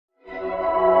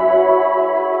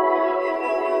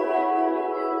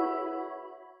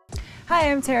Hi,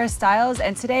 I'm Stiles,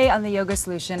 and today on the Yoga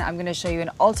Solution, I'm going to show you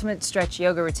an ultimate stretch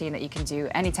yoga routine that you can do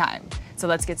anytime. So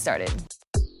let's get started.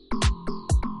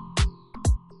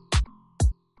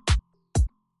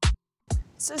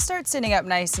 So start sitting up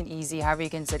nice and easy, however you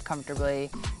can sit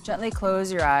comfortably. Gently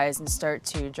close your eyes and start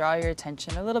to draw your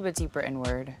attention a little bit deeper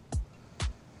inward.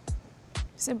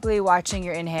 Simply watching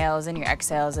your inhales and your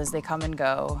exhales as they come and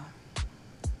go.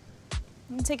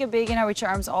 And take a big inhale, reach your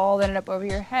arms all the way up over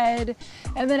your head.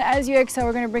 And then as you exhale,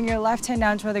 we're going to bring your left hand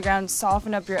down toward the ground,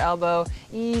 soften up your elbow,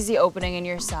 easy opening in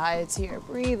your sides here.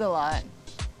 Breathe a lot.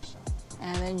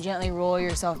 And then gently roll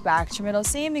yourself back to your middle.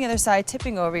 Same thing other side,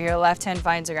 tipping over here. Left hand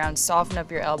finds the ground, soften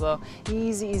up your elbow,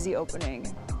 easy, easy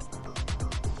opening.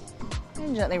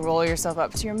 And gently roll yourself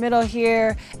up to your middle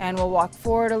here, and we'll walk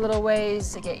forward a little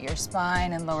ways to get your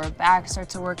spine and lower back start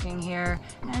to working here,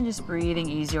 and just breathing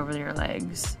easy over your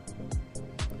legs.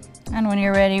 And when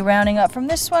you're ready, rounding up from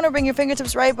this one, or bring your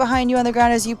fingertips right behind you on the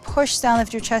ground as you push down,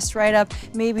 lift your chest right up,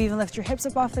 maybe even lift your hips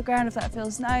up off the ground if that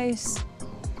feels nice.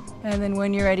 And then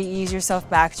when you're ready, ease yourself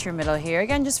back to your middle here.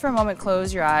 Again, just for a moment,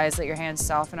 close your eyes, let your hands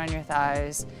soften on your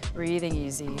thighs, breathing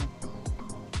easy.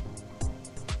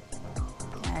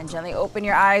 And gently open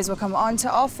your eyes. We'll come onto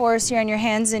all fours here on your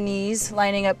hands and knees,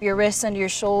 lining up your wrists under your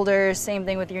shoulders, same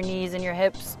thing with your knees and your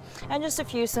hips. And just a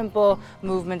few simple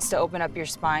movements to open up your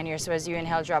spine here. So as you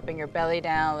inhale, dropping your belly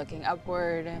down, looking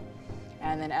upward.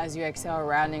 And then as you exhale,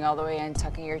 rounding all the way in,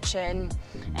 tucking your chin.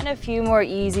 And a few more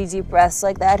easy, deep breaths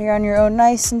like that here on your own,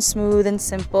 nice and smooth and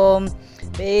simple.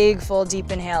 Big, full, deep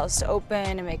inhales to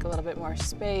open and make a little bit more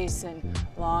space, and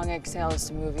long exhales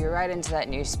to move you right into that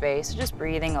new space. So just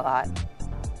breathing a lot.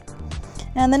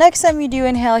 And the next time you do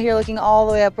inhale here, looking all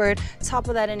the way upward, top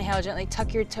of that inhale, gently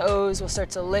tuck your toes. We'll start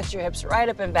to lift your hips right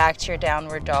up and back to your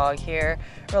downward dog here.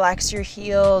 Relax your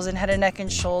heels and head and neck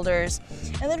and shoulders.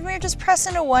 And then we're just press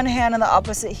into one hand on the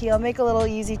opposite heel. Make a little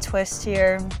easy twist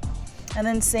here. And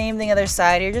then same thing other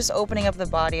side. You're just opening up the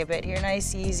body a bit here.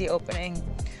 Nice, easy opening.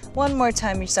 One more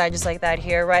time each side, just like that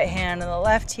here. Right hand on the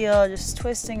left heel, just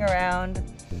twisting around.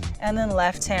 And then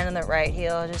left hand on the right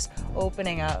heel, just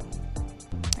opening up.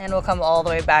 And we'll come all the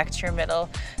way back to your middle.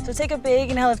 So take a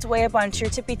big inhale, lift way up onto your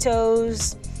tippy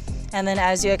toes. And then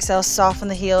as you exhale, soften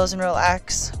the heels and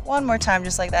relax. One more time,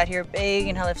 just like that here. Big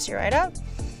inhale, lifts you right up.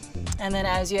 And then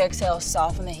as you exhale,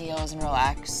 soften the heels and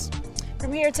relax.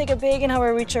 From here, take a big inhale,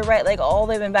 reach your right leg all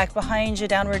the way back behind you,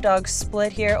 downward dog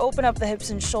split here. Open up the hips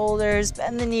and shoulders,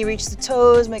 bend the knee, reach the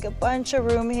toes, make a bunch of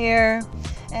room here.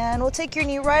 And we'll take your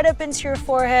knee right up into your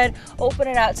forehead, open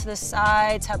it out to the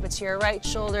side, tap it to your right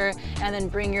shoulder, and then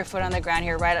bring your foot on the ground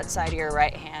here, right outside of your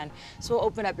right hand. So we'll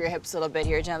open up your hips a little bit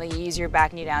here, gently ease your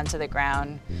back knee down to the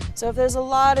ground. So if there's a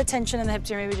lot of tension in the hips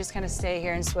here, maybe just kind of stay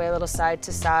here and sway a little side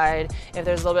to side. If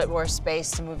there's a little bit more space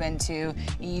to move into,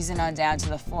 easing on down to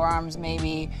the forearms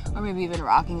maybe, or maybe even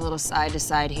rocking a little side to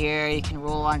side here. You can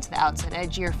roll onto the outside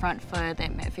edge of your front foot.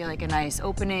 That may feel like a nice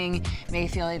opening. May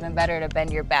feel even better to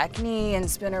bend your back knee and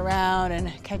spin around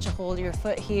and catch a hold of your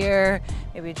foot here.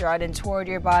 Maybe draw it in toward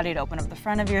your body to open up the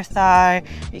front of your thigh.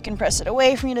 You can press it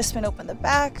away from you to spin open the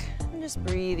back, and just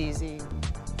breathe easy.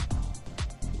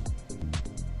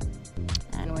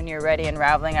 And when you're ready,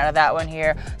 unraveling out of that one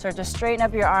here, start to straighten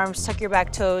up your arms, tuck your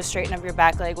back toes, straighten up your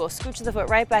back leg. We'll scooch the foot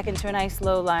right back into a nice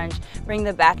low lunge. Bring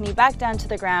the back knee back down to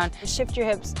the ground. Shift your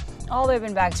hips all the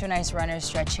way back to a nice runner's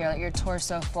stretch here. Let your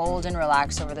torso fold and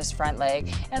relax over this front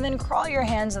leg. And then crawl your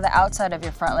hands to the outside of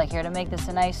your front leg here to make this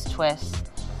a nice twist.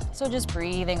 So just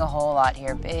breathing a whole lot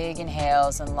here. Big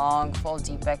inhales and long, full,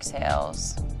 deep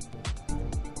exhales.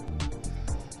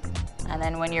 And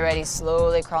then when you're ready,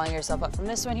 slowly crawling yourself up from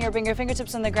this one here, bring your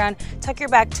fingertips on the ground, tuck your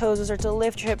back toes, and start to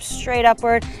lift your hips straight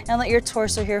upward, and let your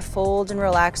torso here fold and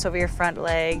relax over your front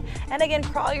leg. And again,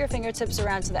 crawl your fingertips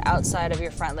around to the outside of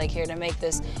your front leg here to make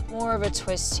this more of a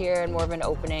twist here and more of an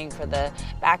opening for the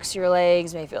backs of your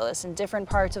legs. You may feel this in different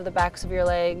parts of the backs of your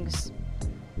legs.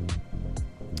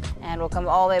 And we'll come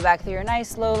all the way back through your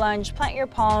nice low lunge, plant your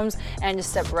palms, and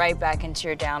just step right back into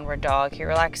your downward dog here,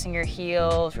 relaxing your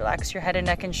heels, relax your head and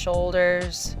neck and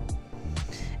shoulders.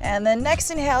 And then next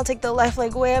inhale, take the left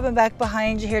leg way up and back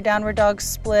behind you here, downward dog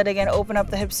split. Again, open up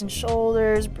the hips and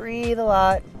shoulders, breathe a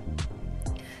lot.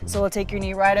 So we'll take your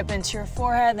knee right up into your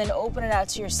forehead, then open it out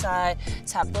to your side,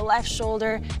 tap the left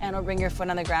shoulder, and we'll bring your foot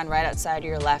on the ground right outside of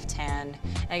your left hand.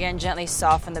 Again, gently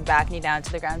soften the back knee down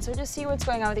to the ground. So just see what's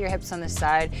going on with your hips on this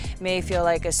side. May feel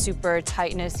like a super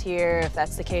tightness here. If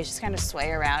that's the case, just kind of sway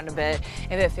around a bit.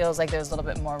 If it feels like there's a little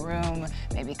bit more room,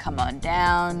 maybe come on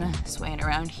down, swaying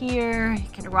around here. You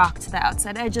can rock to the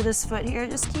outside edge of this foot here.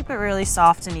 Just keep it really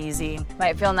soft and easy.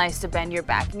 Might feel nice to bend your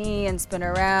back knee and spin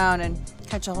around and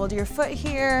catch a hold of your foot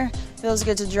here. here. Feels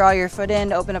good to draw your foot in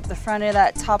to open up the front of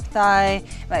that top thigh.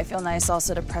 It might feel nice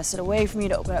also to press it away from you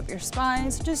to open up your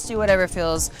spine. So just do whatever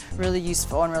feels really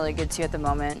useful and really good to you at the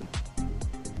moment.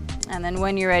 And then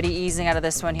when you're ready, easing out of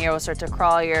this one here, we'll start to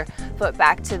crawl your foot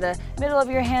back to the middle of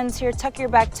your hands here. Tuck your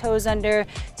back toes under,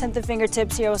 tent the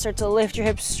fingertips here. We'll start to lift your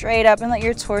hips straight up and let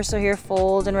your torso here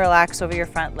fold and relax over your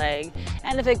front leg.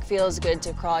 And if it feels good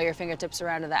to crawl your fingertips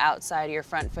around to the outside of your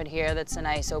front foot here, that's a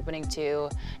nice opening too.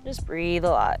 Just breathe a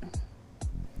lot.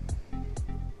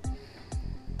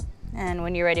 And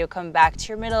when you're ready, you'll come back to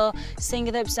your middle,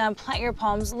 sink the hips down, plant your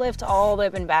palms, lift all the way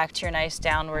up and back to your nice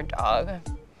downward dog.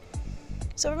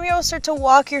 So from here, we'll start to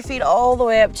walk your feet all the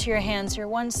way up to your hands here,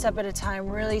 one step at a time.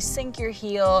 Really sink your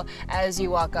heel as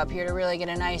you walk up here to really get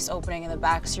a nice opening in the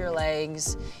backs of your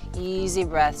legs. Easy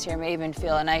breaths here. May even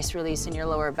feel a nice release in your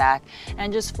lower back.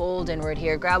 And just fold inward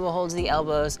here. Grab a hold of the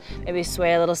elbows. Maybe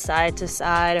sway a little side to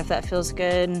side if that feels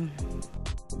good.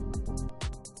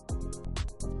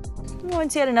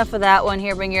 Once you had enough of that one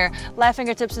here, bring your left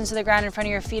fingertips into the ground in front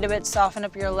of your feet a bit, soften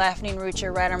up your left knee and root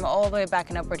your right arm all the way back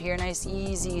and upward here. Nice,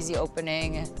 easy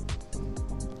opening.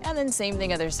 And then same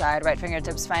thing other side, right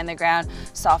fingertips find the ground,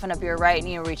 soften up your right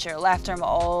knee and reach your left arm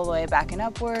all the way back and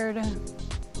upward.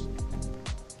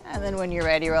 And then when you're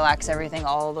ready, relax everything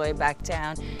all the way back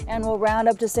down. And we'll round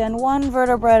up to stand one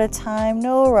vertebra at a time,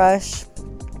 no rush.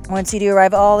 Once you do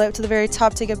arrive all the way up to the very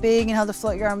top, take a big inhale to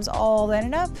float your arms all the way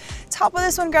and up. Top of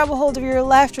this one, grab a hold of your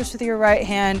left wrist with your right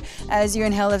hand. As you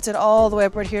inhale, lift it all the way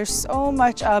upward here, so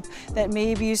much up that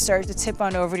maybe you start to tip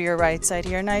on over to your right side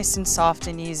here, nice and soft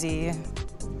and easy.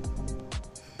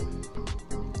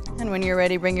 And when you're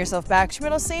ready, bring yourself back to your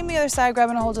middle. Same the other side,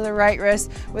 grabbing a hold of the right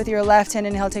wrist with your left hand.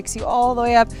 Inhale takes you all the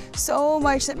way up, so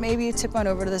much that maybe you tip on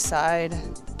over to the side.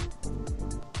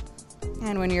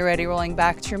 And when you're ready, rolling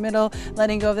back to your middle,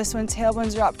 letting go of this one,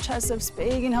 tailbones drop, chest ups,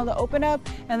 big inhale to open up,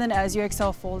 and then as you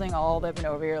exhale, folding all the way up and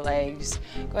over your legs.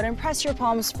 Go ahead and press your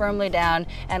palms firmly down,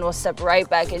 and we'll step right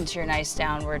back into your nice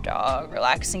downward dog,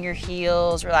 relaxing your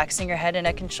heels, relaxing your head and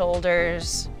neck and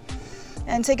shoulders.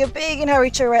 And take a big inhale,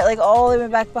 reach your right leg all the way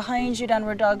back behind you,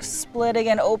 downward dog split.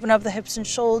 Again, open up the hips and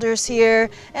shoulders here.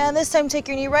 And this time, take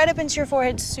your knee right up into your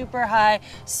forehead, super high.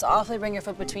 Softly bring your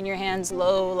foot between your hands,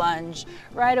 low lunge.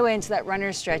 Right away into that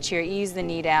runner stretch here. Ease the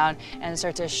knee down and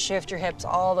start to shift your hips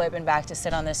all the way up and back to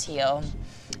sit on this heel.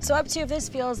 So up to you, if this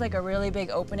feels like a really big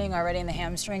opening already in the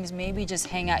hamstrings, maybe just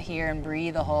hang out here and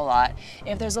breathe a whole lot.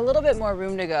 If there's a little bit more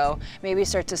room to go, maybe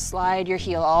start to slide your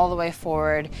heel all the way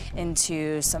forward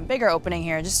into some bigger opening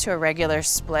here, just to a regular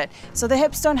split. So the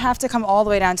hips don't have to come all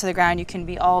the way down to the ground. You can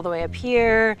be all the way up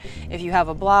here. If you have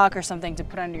a block or something to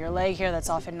put under your leg here, that's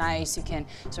often nice. You can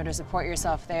sort of support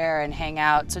yourself there and hang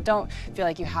out. So don't feel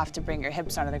like you have to bring your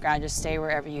hips onto the ground. Just stay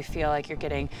wherever you feel like you're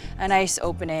getting a nice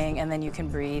opening, and then you can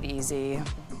breathe easy.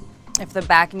 If the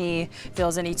back knee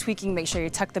feels any tweaking, make sure you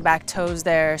tuck the back toes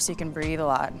there so you can breathe a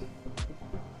lot.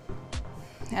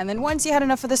 And then once you had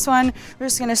enough of this one, we're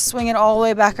just gonna swing it all the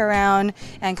way back around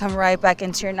and come right back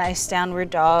into your nice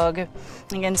downward dog.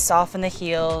 Again, soften the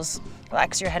heels,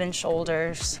 relax your head and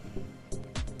shoulders.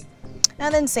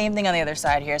 And then same thing on the other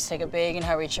side here. So take a big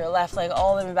inhale, reach your left leg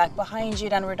all the way back behind you,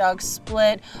 downward dog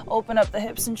split, open up the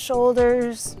hips and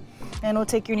shoulders. And we'll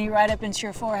take your knee right up into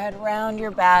your forehead, round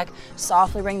your back,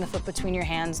 softly bring the foot between your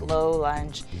hands, low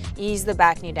lunge. Ease the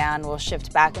back knee down, we'll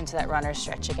shift back into that runner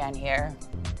stretch again here.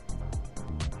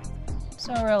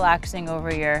 So relaxing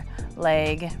over your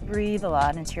leg, breathe a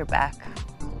lot into your back.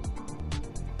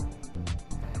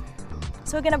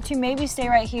 So again, up to you, maybe stay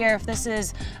right here if this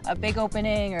is a big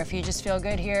opening, or if you just feel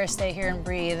good here, stay here and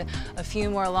breathe a few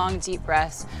more long, deep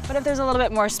breaths. But if there's a little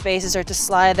bit more space, start to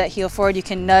slide that heel forward. You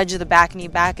can nudge the back knee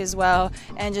back as well,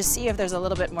 and just see if there's a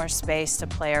little bit more space to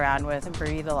play around with, and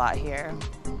breathe a lot here.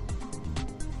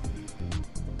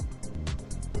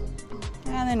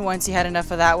 And then once you had enough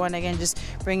of that one, again, just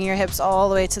bring your hips all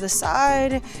the way to the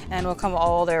side, and we'll come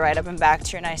all the way right up and back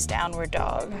to your nice downward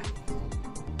dog.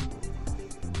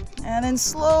 And then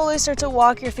slowly start to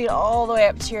walk your feet all the way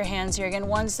up to your hands here. Again,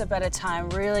 one step at a time,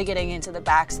 really getting into the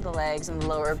backs of the legs and the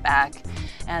lower back.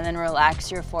 And then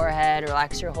relax your forehead,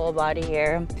 relax your whole body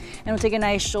here. And we'll take a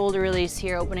nice shoulder release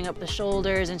here, opening up the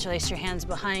shoulders, interlace your hands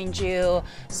behind you,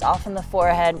 soften the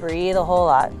forehead, breathe a whole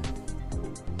lot.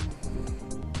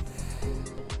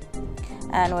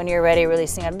 And when you're ready,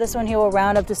 releasing out of this one here, we'll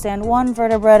round up to stand one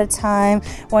vertebra at a time.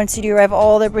 Once you do arrive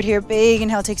all the way upward here, big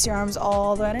inhale takes your arms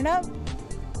all the way and up.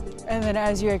 And then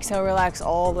as you exhale, relax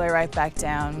all the way right back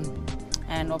down.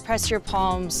 And we'll press your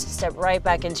palms, step right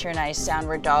back into your nice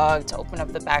downward dog to open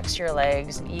up the backs of your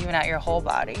legs and even out your whole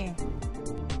body.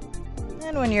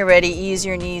 And when you're ready, ease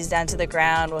your knees down to the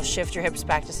ground. We'll shift your hips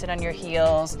back to sit on your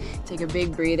heels. Take a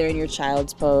big breather in your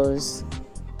child's pose.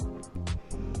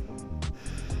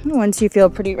 And once you feel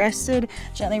pretty rested,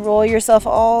 gently roll yourself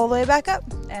all the way back up,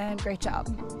 and great job.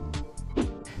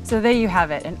 So there you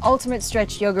have it, an ultimate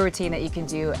stretch yoga routine that you can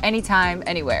do anytime,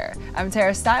 anywhere. I'm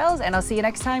Stiles, and I'll see you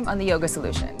next time on The Yoga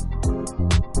Solution.